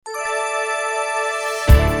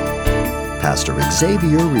Pastor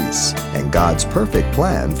Xavier Reese and God's perfect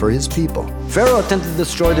plan for his people. Pharaoh attempted to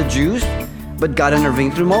destroy the Jews, but God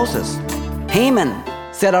intervened through Moses. Haman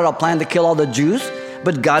set out a plan to kill all the Jews,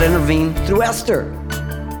 but God intervened through Esther.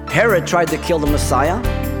 Herod tried to kill the Messiah,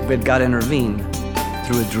 but God intervened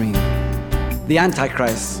through a dream. The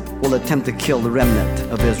Antichrist will attempt to kill the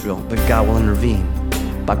remnant of Israel, but God will intervene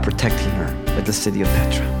by protecting her at the city of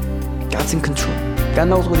Petra. God's in control. God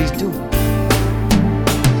knows what he's doing.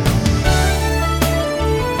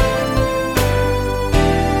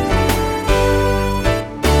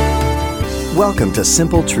 Welcome to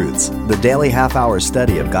Simple Truths, the daily half-hour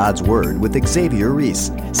study of God's Word with Xavier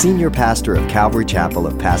Reese, Senior Pastor of Calvary Chapel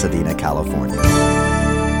of Pasadena, California.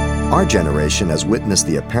 Our generation has witnessed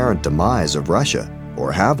the apparent demise of Russia,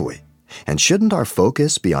 or have we? And shouldn't our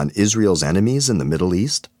focus be on Israel's enemies in the Middle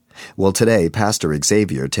East? Well, today, Pastor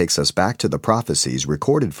Xavier takes us back to the prophecies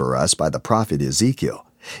recorded for us by the prophet Ezekiel.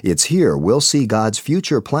 It's here we'll see God's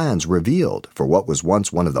future plans revealed for what was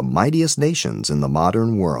once one of the mightiest nations in the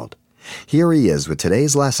modern world. Here he is with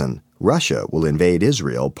today's lesson, Russia Will Invade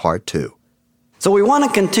Israel, Part 2. So we want to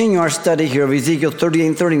continue our study here of Ezekiel 38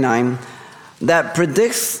 and 39 that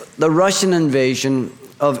predicts the Russian invasion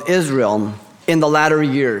of Israel in the latter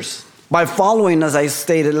years by following, as I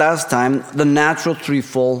stated last time, the natural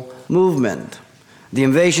threefold movement. The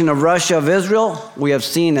invasion of Russia of Israel, we have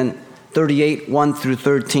seen in 38, 1 through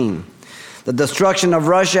 13. The destruction of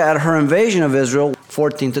Russia at her invasion of Israel,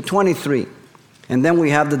 14 to 23. And then we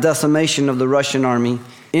have the decimation of the Russian army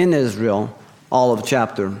in Israel, all of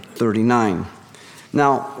chapter 39.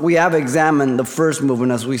 Now, we have examined the first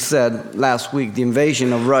movement, as we said last week, the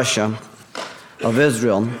invasion of Russia, of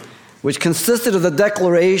Israel, which consisted of the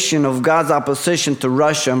declaration of God's opposition to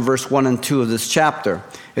Russia in verse 1 and 2 of this chapter.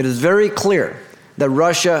 It is very clear that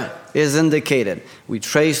Russia is indicated. We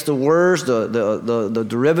trace the words, the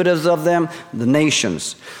derivatives of them, the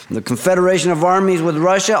nations. The confederation of armies with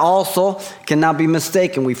Russia also cannot be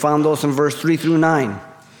mistaken. We found those in verse 3 through 9.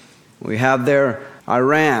 We have there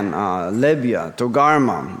Iran, Libya,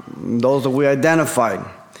 Togarmah, those that we identified.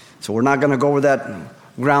 So we're not going to go over that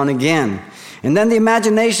ground again. And then the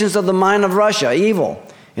imaginations of the mind of Russia, evil,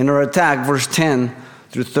 in her attack, verse 10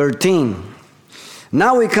 through 13.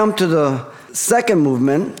 Now we come to the second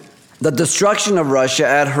movement, the destruction of Russia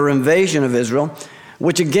at her invasion of Israel,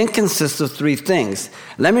 which again consists of three things.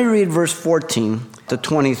 Let me read verse 14 to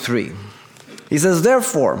 23. He says,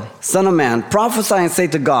 "Therefore, son of man, prophesy and say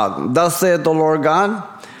to Gog, thus saith the Lord God,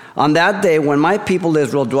 on that day when my people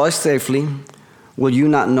Israel dwells safely, will you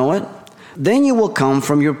not know it? Then you will come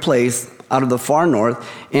from your place out of the far north,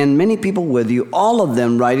 and many people with you, all of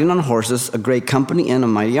them riding on horses, a great company and a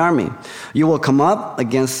mighty army. You will come up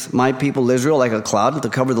against my people Israel like a cloud to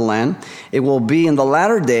cover the land. It will be in the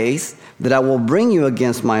latter days that I will bring you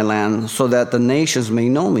against my land, so that the nations may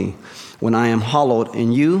know me, when I am hallowed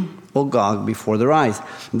in you, O Gog, before their eyes.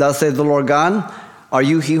 Thus says the Lord God, are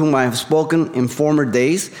you he whom I have spoken in former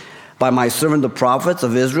days by my servant the prophets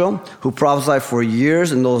of Israel, who prophesied for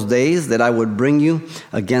years in those days that I would bring you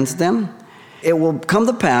against them? It will come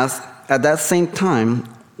to pass at that same time,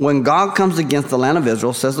 when God comes against the land of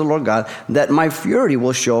Israel, says the Lord God, that my fury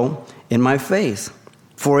will show in my face.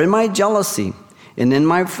 For in my jealousy and in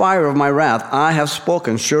my fire of my wrath I have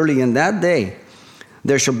spoken, surely in that day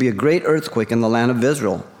there shall be a great earthquake in the land of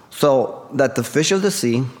Israel, so that the fish of the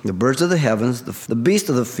sea, the birds of the heavens, the beasts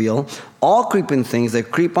of the field, all creeping things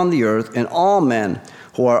that creep on the earth, and all men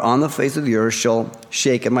who are on the face of the earth shall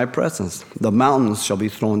shake at my presence. The mountains shall be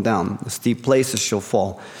thrown down, the steep places shall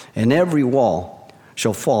fall, and every wall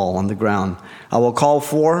shall fall on the ground. I will call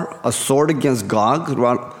for a sword against Gog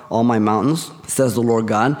throughout all my mountains, says the Lord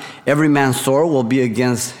God. Every man's sword will be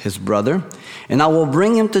against his brother, and I will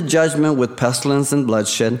bring him to judgment with pestilence and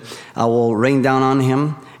bloodshed. I will rain down on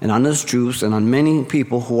him and on his troops and on many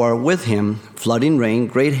people who are with him, flooding rain,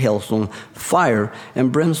 great hailstone, fire,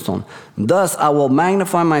 and brimstone. Thus I will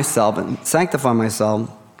magnify myself and sanctify myself,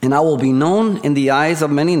 and I will be known in the eyes of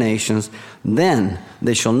many nations. Then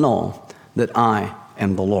they shall know that I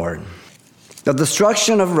am the Lord." The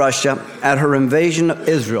destruction of Russia at her invasion of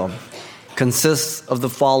Israel consists of the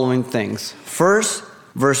following things. First,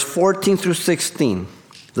 verse 14 through 16,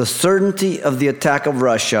 the certainty of the attack of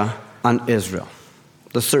Russia on Israel.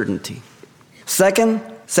 The certainty. Second,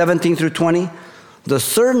 17 through 20, the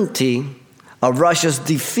certainty of Russia's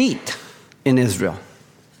defeat in Israel.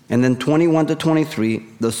 And then 21 to 23,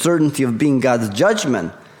 the certainty of being God's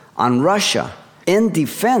judgment on Russia in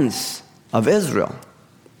defense of Israel.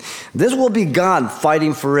 This will be God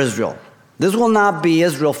fighting for Israel. This will not be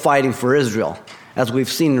Israel fighting for Israel, as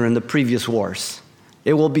we've seen in the previous wars.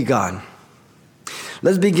 It will be God.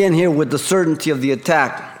 Let's begin here with the certainty of the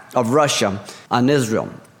attack of Russia on Israel.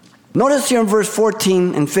 Notice here in verse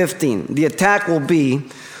 14 and 15, the attack will be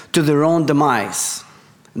to their own demise.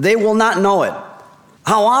 They will not know it.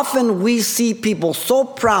 How often we see people so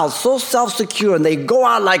proud, so self-secure, and they go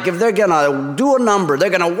out like if they're going to do a number, they're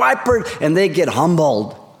going to wipe it, and they get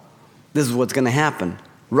humbled. This is what's going to happen.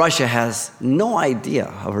 Russia has no idea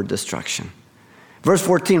of her destruction. Verse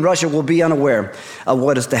 14, Russia will be unaware of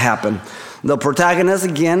what is to happen. The protagonist,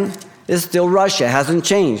 again, is still Russia. It hasn't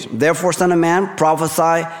changed. Therefore, son of man,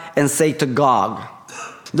 prophesy and say to Gog.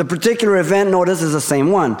 The particular event, notice, is the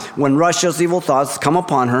same one, when Russia's evil thoughts come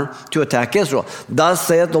upon her to attack Israel. Thus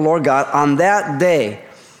saith the Lord God, on that day.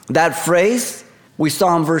 That phrase we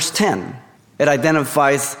saw in verse 10. It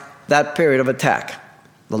identifies that period of attack.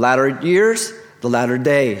 The latter years, the latter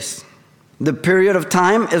days. The period of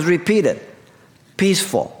time is repeated.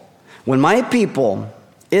 Peaceful. When my people,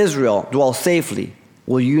 Israel, dwell safely,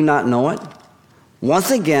 will you not know it? Once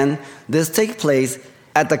again, this takes place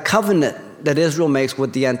at the covenant that Israel makes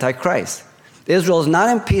with the Antichrist. Israel is not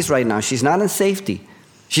in peace right now. She's not in safety.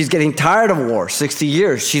 She's getting tired of war, 60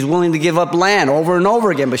 years. She's willing to give up land over and over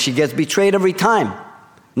again, but she gets betrayed every time.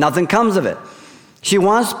 Nothing comes of it. She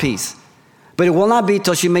wants peace. But it will not be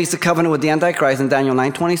till she makes a covenant with the Antichrist in Daniel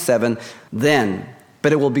 9:27, then.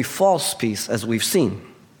 But it will be false peace, as we've seen.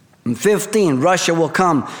 In 15, Russia will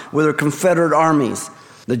come with her confederate armies.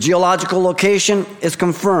 The geological location is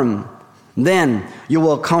confirmed. Then you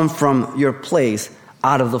will come from your place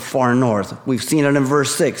out of the far north. We've seen it in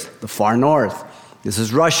verse 6, the far north. This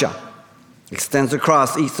is Russia. Extends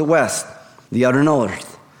across east to west, the utter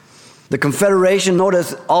north. The confederation,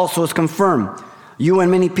 notice, also is confirmed. You and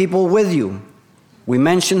many people with you. We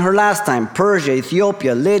mentioned her last time, Persia,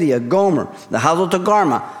 Ethiopia, Lydia, Gomer, the house of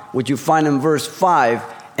Togarmah, which you find in verse 5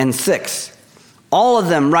 and 6. All of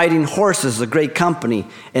them riding horses, a great company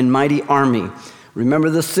and mighty army. Remember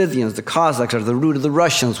the Scythians, the Cossacks are the root of the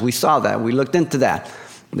Russians. We saw that. We looked into that.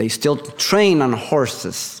 They still train on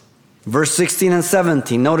horses. Verse 16 and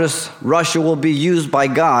 17, notice Russia will be used by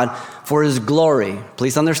God for his glory.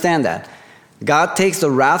 Please understand that. God takes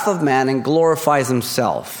the wrath of man and glorifies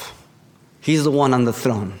himself. He's the one on the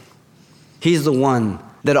throne. He's the one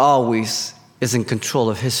that always is in control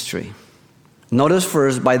of history. Notice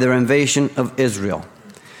first, by their invasion of Israel.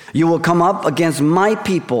 You will come up against my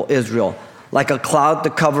people, Israel, like a cloud to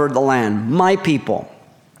cover the land. My people.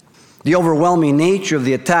 The overwhelming nature of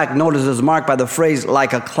the attack, notice, is marked by the phrase,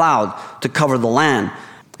 like a cloud to cover the land.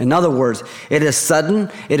 In other words, it is sudden,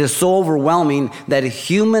 it is so overwhelming that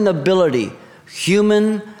human ability,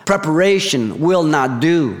 human preparation will not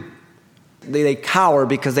do. They cower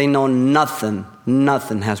because they know nothing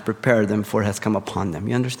has prepared them for it has come upon them.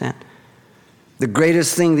 You understand? The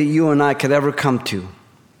greatest thing that you and I could ever come to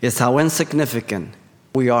is how insignificant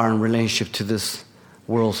we are in relationship to this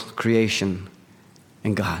world's creation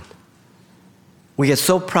and God. We get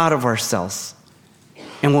so proud of ourselves.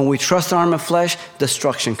 And when we trust our arm of flesh,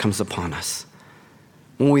 destruction comes upon us.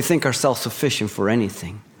 When we think ourselves sufficient for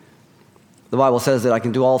anything. The Bible says that I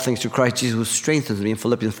can do all things through Christ Jesus who strengthens me in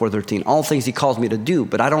Philippians 4:13. All things he calls me to do,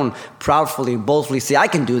 but I don't proudly, boldly say, I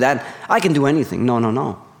can do that. I can do anything.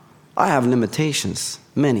 No. I have limitations,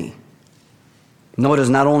 many. Notice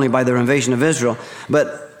not only by their invasion of Israel,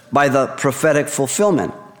 but by the prophetic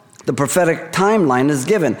fulfillment. The prophetic timeline is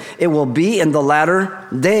given. It will be in the latter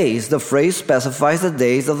days. The phrase specifies the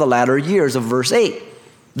days of the latter years of verse 8.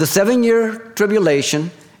 The 7-year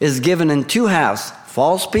tribulation is given in two halves,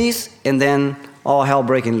 false peace and then all hell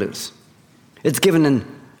breaking loose. It's given in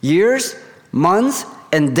years, months,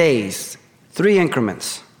 and days, 3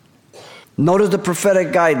 increments. Notice the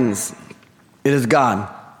prophetic guidance. It is God,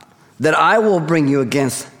 that I will bring you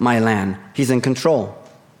against my land. He's in control.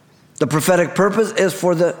 The prophetic purpose is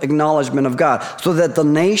for the acknowledgement of God, so that the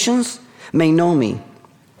nations may know me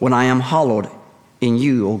when I am hallowed in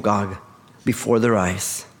you, O God, before their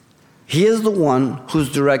eyes. He is the one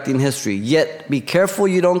who's directing history. Yet be careful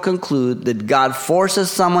you don't conclude that God forces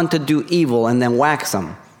someone to do evil and then whacks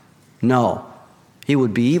them. No, he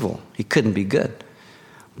would be evil. He couldn't be good.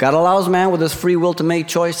 God allows man with his free will to make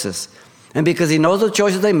choices. And because he knows the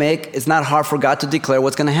choices they make, it's not hard for God to declare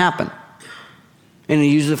what's going to happen. And he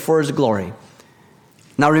uses it for his glory.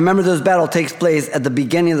 Now remember, this battle takes place at the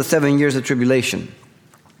beginning of the 7 years of tribulation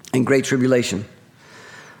and great tribulation.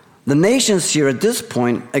 The nations here at this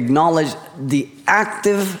point acknowledge the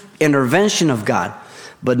active intervention of God,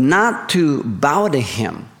 but not to bow to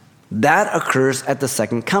him. That occurs at the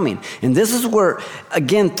second coming. And this is where,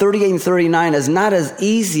 again, 38 and 39 is not as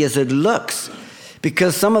easy as it looks,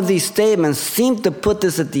 because some of these statements seem to put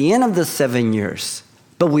this at the end of the 7 years.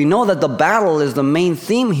 But we know that the battle is the main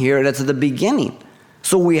theme here. That's at the beginning.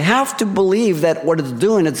 So we have to believe that what it's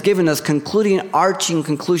doing, it's giving us arching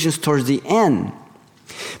conclusions towards the end.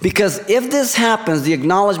 Because if this happens, the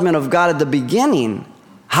acknowledgement of God at the beginning,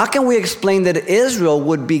 how can we explain that Israel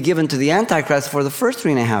would be given to the Antichrist for the first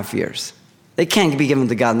 3.5 years? They can't be given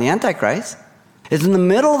to God and the Antichrist. It's in the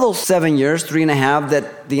middle of those 7 years, 3.5,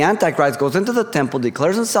 that the Antichrist goes into the temple,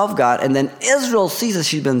 declares himself God, and then Israel sees that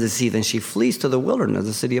she's been deceived, and she flees to the wilderness,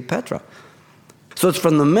 the city of Petra. So it's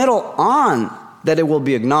from the middle on that it will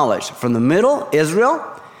be acknowledged. From the middle, Israel,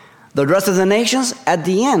 the rest of the nations, at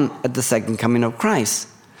the end, at the second coming of Christ.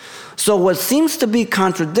 So what seems to be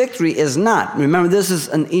contradictory is not. Remember, this is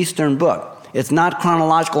an Eastern book. It's not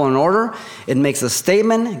chronological in order. It makes a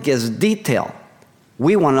statement, gives detail.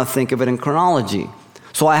 We want to think of it in chronology.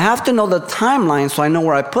 So I have to know the timeline so I know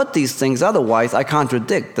where I put these things. Otherwise, I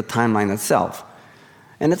contradict the timeline itself.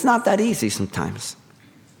 And it's not that easy sometimes.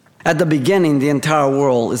 At the beginning, the entire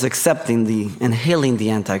world is accepting and hailing the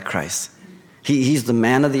Antichrist. He's the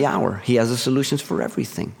man of the hour. He has the solutions for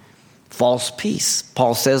everything. False peace.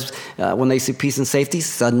 Paul says, when they see peace and safety,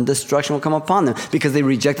 sudden destruction will come upon them. Because they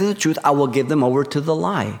rejected the truth, I will give them over to the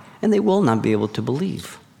lie. And they will not be able to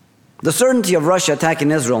believe. The certainty of Russia attacking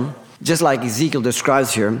Israel, just like Ezekiel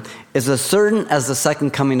describes here, is as certain as the second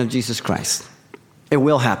coming of Jesus Christ. It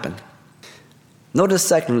will happen. Notice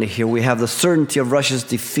secondly here, we have the certainty of Russia's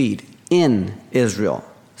defeat in Israel,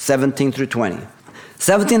 17 through 20.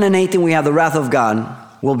 17 and 18, we have the wrath of God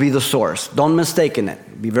will be the source. Don't mistake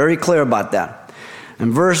it. Be very clear about that.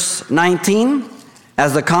 And verse 19,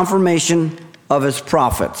 as the confirmation of his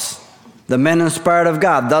prophets. The men inspired of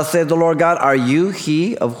God. Thus saith the Lord God, are you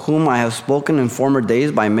he of whom I have spoken in former days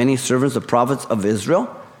by many servants, the prophets of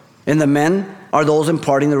Israel? And the men are those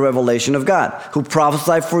imparting the revelation of God, who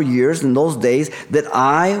prophesied for years in those days that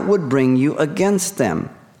I would bring you against them.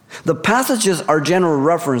 The passages are general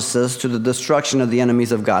references to the destruction of the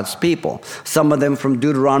enemies of God's people. Some of them from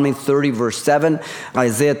Deuteronomy 30, verse 7,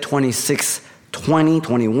 Isaiah 26, 20,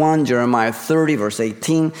 21, Jeremiah 30, verse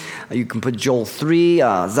 18. You can put Joel 3,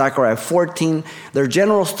 Zechariah 14. They're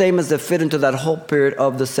general statements that fit into that whole period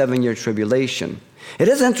of the 7-year tribulation. It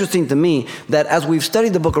is interesting to me that as we've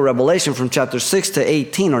studied the book of Revelation from chapter 6 to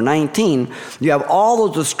 18 or 19, you have all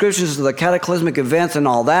those descriptions of the cataclysmic events and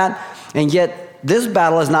all that, and yet this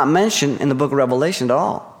battle is not mentioned in the book of Revelation at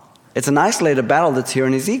all. It's an isolated battle that's here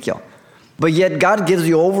in Ezekiel. But yet God gives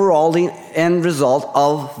you overall the end result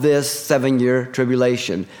of this 7-year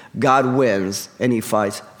tribulation. God wins and he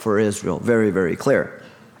fights for Israel. Very, very clear.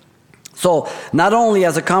 So not only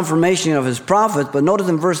as a confirmation of his prophets, but notice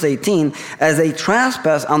in verse 18, as they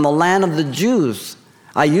trespass on the land of the Jews.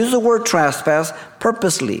 I use the word trespass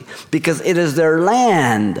purposely because it is their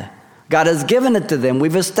land. God has given it to them.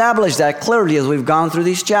 We've established that clearly as we've gone through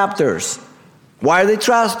these chapters. Why are they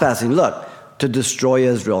trespassing? Look. To destroy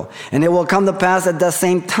Israel. And it will come to pass at the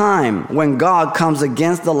same time when God comes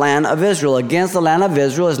against the land of Israel. Against the land of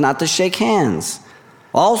Israel is not to shake hands.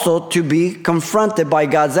 Also to be confronted by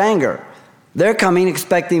God's anger. They're coming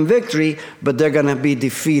expecting victory, but they're going to be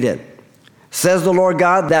defeated. Says the Lord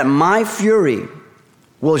God that my fury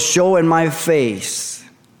will show in my face.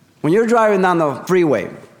 When you're driving down the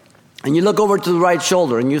freeway and you look over to the right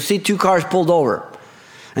shoulder and you see 2 cars pulled over,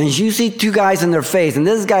 and you see 2 guys in their face, and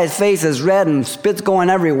this guy's face is red and spit's going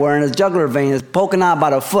everywhere, and his jugular vein is poking out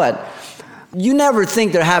about a foot. You never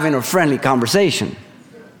think they're having a friendly conversation.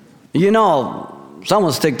 You know,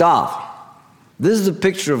 someone's ticked off. This is a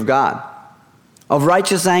picture of God, of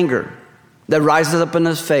righteous anger that rises up in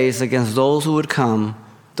his face against those who would come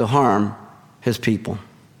to harm his people.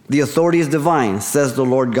 The authority is divine, says the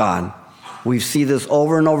Lord God. We see this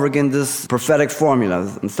over and over again, this prophetic formula,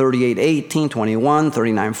 38, 18, 21,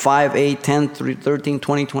 39, 5, 8, 10, 13,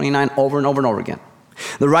 20, 29, over and over and over again.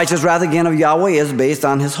 The righteous wrath again of Yahweh is based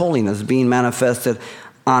on his holiness, being manifested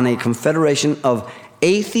on a confederation of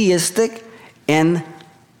atheistic and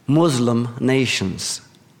Muslim nations.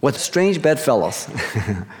 What strange bedfellows.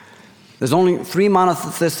 There's only 3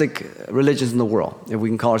 monotheistic religions in the world, if we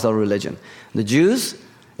can call ourselves a religion. The Jews,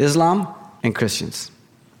 Islam, and Christians.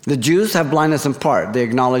 The Jews have blindness in part. They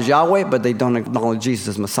acknowledge Yahweh, but they don't acknowledge Jesus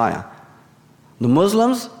as Messiah. The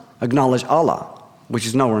Muslims acknowledge Allah, which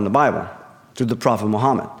is nowhere in the Bible, through the Prophet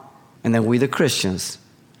Muhammad. And then we, the Christians,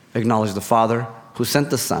 acknowledge the Father who sent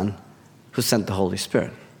the Son, who sent the Holy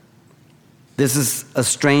Spirit. This is a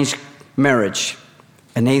strange marriage.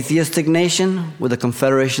 An atheistic nation with a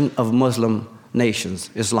confederation of Muslim nations,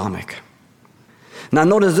 Islamic. Now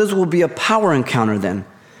notice this will be a power encounter then,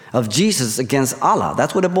 of Jesus against Allah.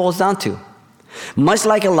 That's what it boils down to. Much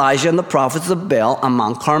like Elijah and the prophets of Baal on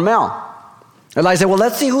Mount Carmel. Elijah said, well,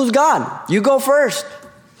 let's see who's God. You go first.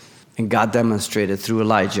 And God demonstrated through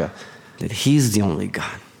Elijah that he's the only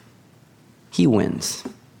God. He wins.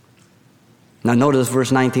 Now notice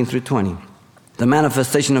verse 19 through 20. The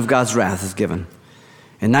manifestation of God's wrath is given.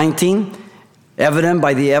 In 19, evident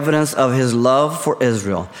by the evidence of his love for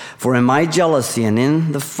Israel. For in my jealousy and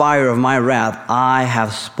in the fire of my wrath, I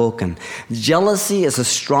have spoken. Jealousy is a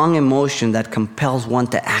strong emotion that compels one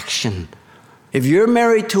to action. If you're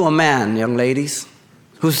married to a man, young ladies,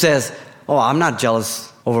 who says, oh, I'm not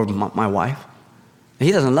jealous over my wife,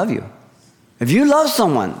 he doesn't love you. If you love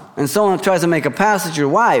someone and someone tries to make a pass at your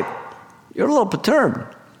wife, you're a little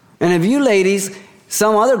perturbed. And if you ladies,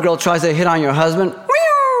 some other girl tries to hit on your husband,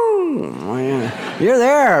 you're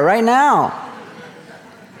there right now.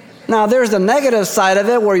 Now, there's the negative side of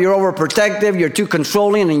it where you're overprotective, you're too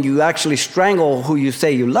controlling, and you actually strangle who you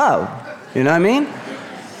say you love. You know what I mean?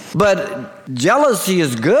 But jealousy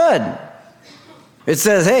is good. It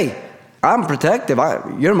says, hey, I'm protective.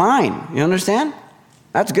 You're mine. You understand?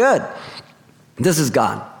 That's good. This is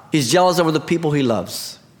God. He's jealous over the people he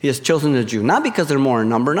loves. He has chosen the Jew, not because they're more in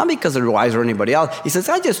number, not because they're wise or anybody else. He says,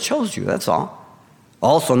 I just chose you, that's all.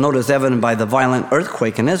 Also, notice evident by the violent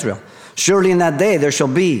earthquake in Israel. Surely in that day there shall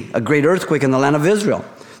be a great earthquake in the land of Israel.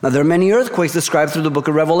 Now, there are many earthquakes described through the book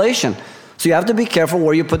of Revelation. So you have to be careful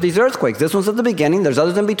where you put these earthquakes. This one's at the beginning. There's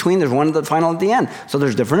others in between. There's one at the final at the end. So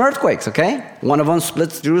there's different earthquakes, okay? One of them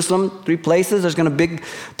splits Jerusalem 3 places. There's going to be big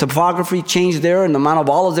topography change there in the Mount of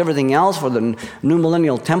Olives, everything else. For the new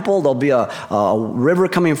millennial temple, there'll be a river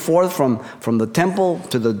coming forth from the temple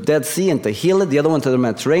to the Dead Sea and to heal it. The other one to the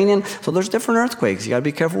Mediterranean. So there's different earthquakes. You got to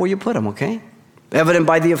be careful where you put them, okay? Evident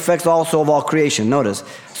by the effects also of all creation. Notice,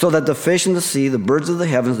 so that the fish in the sea, the birds of the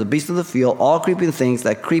heavens, the beasts of the field, all creeping things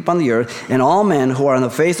that creep on the earth, and all men who are on the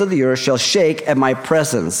face of the earth shall shake at my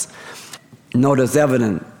presence. Notice,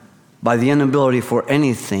 evident by the inability for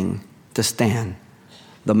anything to stand.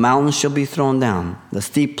 The mountains shall be thrown down, the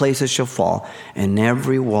steep places shall fall, and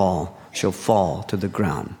every wall shall fall to the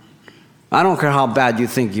ground. I don't care how bad you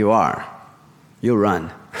think you are, you'll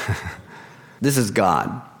run. This is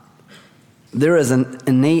God. There is an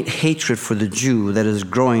innate hatred for the Jew that is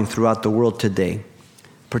growing throughout the world today,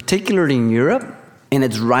 particularly in Europe, and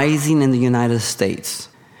it's rising in the United States.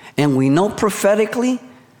 And we know prophetically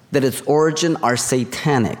that its origin are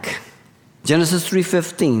satanic. Genesis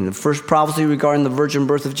 3:15, the first prophecy regarding the virgin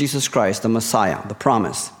birth of Jesus Christ, the Messiah, the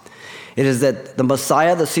promise. It is that the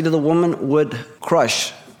Messiah, the seed of the woman, would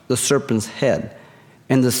crush the serpent's head,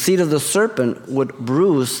 and the seed of the serpent would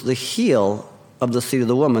bruise the heel of the seed of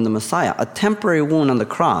the woman, the Messiah. A temporary wound on the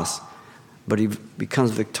cross, but he becomes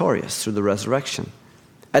victorious through the resurrection.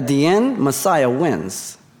 At the end, Messiah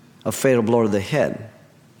wins a fatal blow to the head.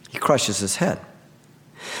 He crushes his head.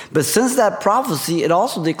 But since that prophecy, it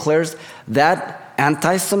also declares that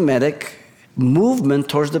anti-Semitic movement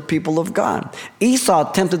towards the people of God. Esau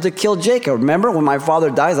attempted to kill Jacob. Remember, when my father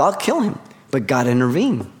dies, I'll kill him. But God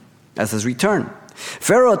intervened as his return.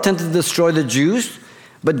 Pharaoh attempted to destroy the Jews,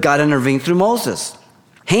 but God intervened through Moses.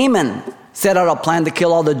 Haman set out a plan to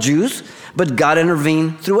kill all the Jews, but God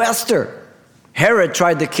intervened through Esther. Herod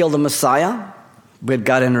tried to kill the Messiah, but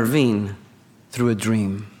God intervened through a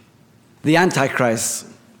dream. The Antichrist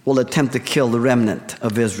will attempt to kill the remnant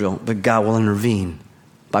of Israel, but God will intervene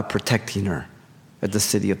by protecting her at the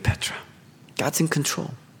city of Petra. God's in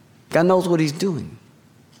control. God knows what he's doing.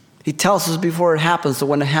 He tells us before it happens, so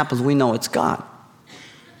when it happens, we know it's God.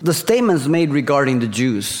 The statements made regarding the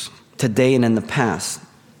Jews today and in the past,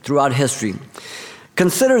 throughout history,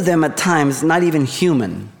 consider them at times not even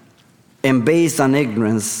human and based on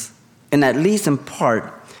ignorance, and at least in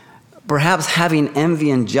part, perhaps having envy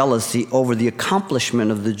and jealousy over the accomplishment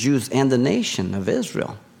of the Jews and the nation of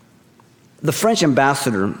Israel. The French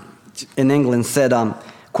ambassador in England said,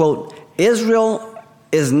 quote, Israel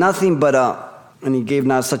is nothing but and he gave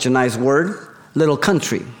not such a nice word, little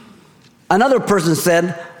country. Another person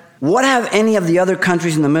said, what have any of the other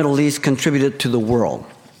countries in the Middle East contributed to the world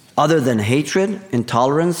other than hatred,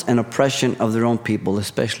 intolerance, and oppression of their own people,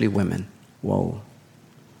 especially women? Whoa.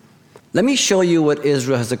 Let me show you what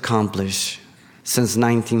Israel has accomplished since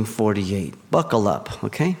 1948. Buckle up,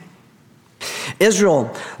 okay?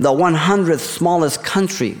 Israel, the 100th smallest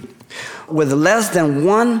country, with less than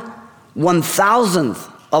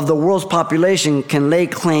 1/1000th of the world's population, can lay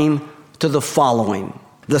claim to the following.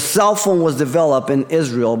 The cell phone was developed in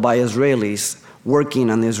Israel by Israelis working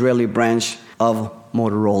on the Israeli branch of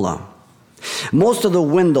Motorola. Most of the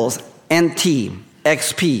Windows NT,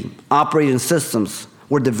 XP operating systems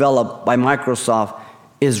were developed by Microsoft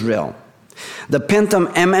Israel. The Pentium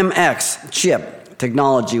MMX chip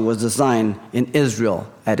technology was designed in Israel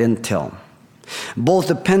at Intel. Both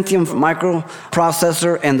the Pentium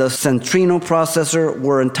microprocessor and the Centrino processor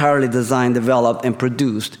were entirely designed, developed, and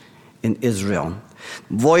produced in Israel.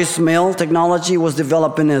 Voicemail technology was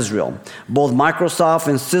developed in Israel. Both Microsoft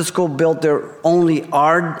and Cisco built their only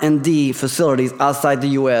R&D facilities outside the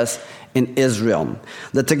U.S. in Israel.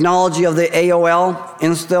 The technology of the AOL,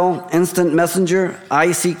 Instant Messenger,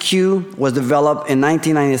 ICQ, was developed in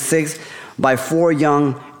 1996 by 4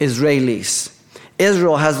 young Israelis.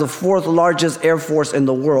 Israel has the 4th largest air force in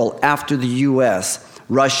the world after the U.S.,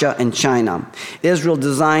 Russia, and China. Israel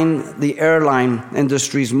designed the airline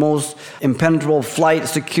industry's most impenetrable flight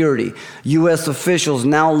security. U.S. officials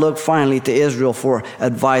now look finally to Israel for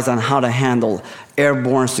advice on how to handle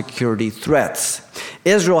airborne security threats.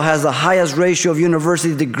 Israel has the highest ratio of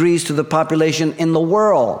university degrees to the population in the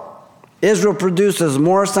world. Israel produces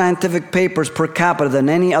more scientific papers per capita than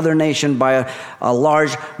any other nation by a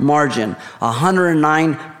large margin,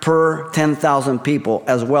 109 per 10,000 people,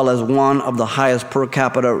 as well as one of the highest per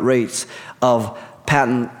capita rates of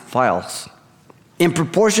patent files. In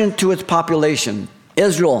proportion to its population,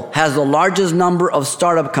 Israel has the largest number of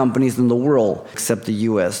startup companies in the world, except the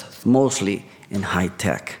U.S., mostly in high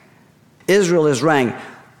tech. Israel is ranked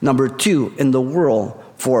number 2 in the world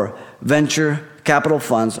for venture capital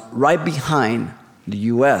funds, right behind the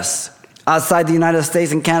U.S. Outside the United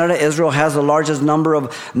States and Canada, Israel has the largest number of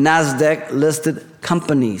NASDAQ-listed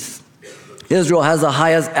companies. Israel has the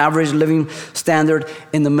highest average living standard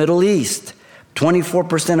in the Middle East.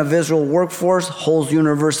 24% of Israel's workforce holds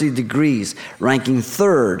university degrees, ranking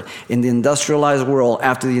 3rd in the industrialized world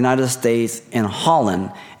after the United States and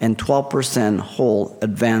Holland, and 12% hold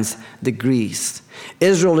advanced degrees.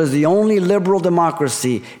 Israel is the only liberal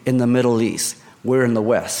democracy in the Middle East. We're in the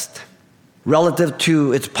West. Relative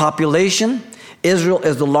to its population, Israel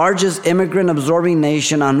is the largest immigrant-absorbing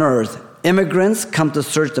nation on earth. Immigrants come to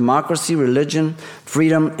search democracy, religion,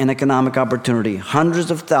 freedom, and economic opportunity. Hundreds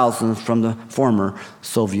of thousands from the former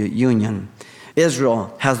Soviet Union.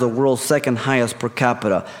 Israel has the world's 2nd highest per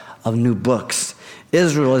capita of new books.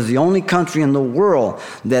 Israel is the only country in the world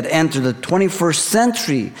that entered the 21st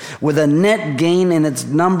century with a net gain in its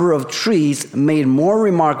number of trees, made more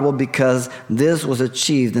remarkable because this was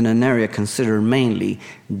achieved in an area considered mainly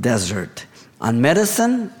desert. On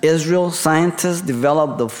medicine, Israel scientists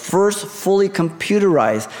developed the first fully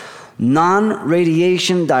computerized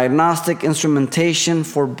non-radiation diagnostic instrumentation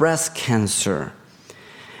for breast cancer.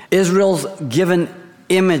 Israel's given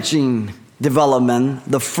imaging development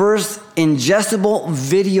the first ingestible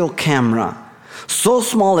video camera, so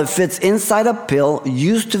small it fits inside a pill,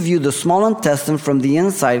 used to view the small intestine from the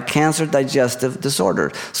inside, cancer digestive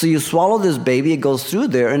disorder. So you swallow this baby, it goes through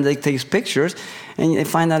there, and they take pictures, and they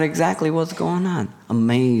find out exactly what's going on.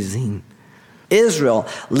 Amazing. Israel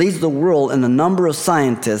leads the world in the number of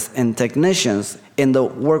scientists and technicians in the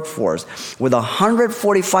workforce, with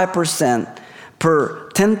 145% per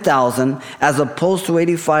 10,000, as opposed to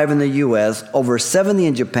 85 in the U.S., over 70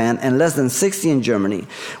 in Japan, and less than 60 in Germany.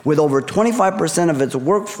 With over 25% of its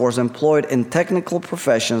workforce employed in technical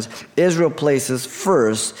professions, Israel places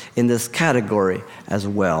first in this category as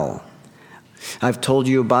well. I've told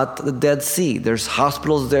you about the Dead Sea. There's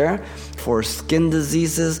hospitals there for skin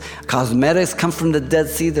diseases. Cosmetics come from the Dead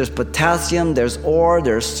Sea. There's potassium, there's ore,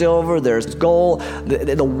 there's silver, there's gold.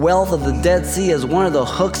 The wealth of the Dead Sea is one of the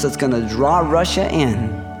hooks that's going to draw Russia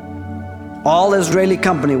in. All Israeli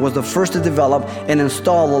company was the first to develop and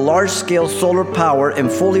install a large-scale solar power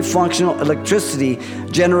and fully functional electricity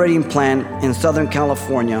generating plant in Southern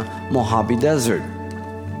California, Mojave Desert.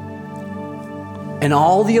 And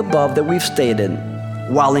all the above that we've stated,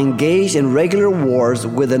 while engaged in regular wars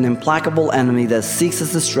with an implacable enemy that seeks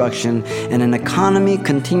its destruction and an economy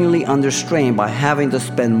continually under strain by having to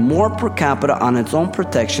spend more per capita on its own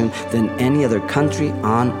protection than any other country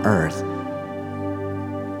on earth.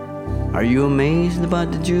 Are you amazed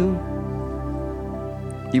about the Jew?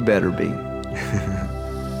 You better be.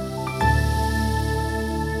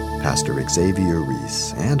 Pastor Xavier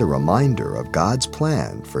Reese, and a reminder of God's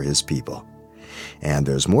plan for His people. And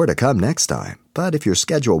there's more to come next time, but if your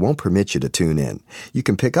schedule won't permit you to tune in, you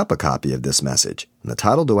can pick up a copy of this message. And the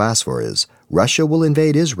title to ask for is Russia Will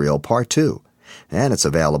Invade Israel Part 2, and it's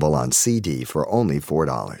available on CD for only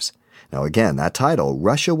 $4. Now again, that title,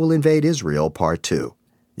 Russia Will Invade Israel Part 2.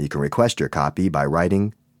 You can request your copy by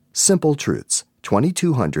writing Simple Truths,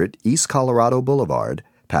 2200 East Colorado Boulevard,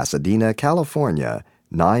 Pasadena, California,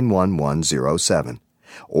 91107.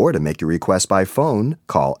 Or to make your request by phone,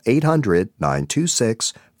 call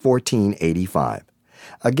 800-926-1485.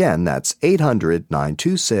 Again, that's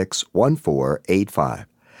 800-926-1485.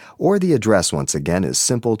 Or the address once again is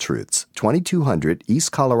Simple Truths, 2200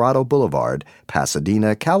 East Colorado Boulevard,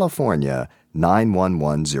 Pasadena, California,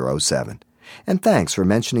 91107. And thanks for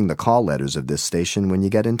mentioning the call letters of this station when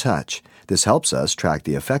you get in touch. This helps us track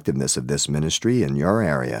the effectiveness of this ministry in your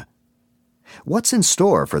area. What's in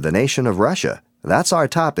store for the nation of Russia? That's our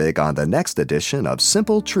topic on the next edition of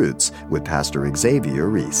Simple Truths with Pastor Xavier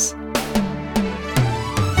Reese.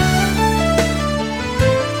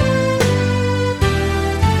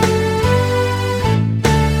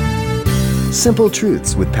 Simple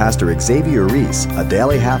Truths with Pastor Xavier Reese, a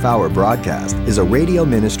daily half-hour broadcast, is a radio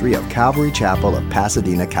ministry of Calvary Chapel of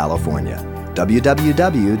Pasadena, California.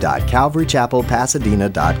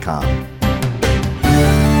 www.calvarychapelpasadena.com.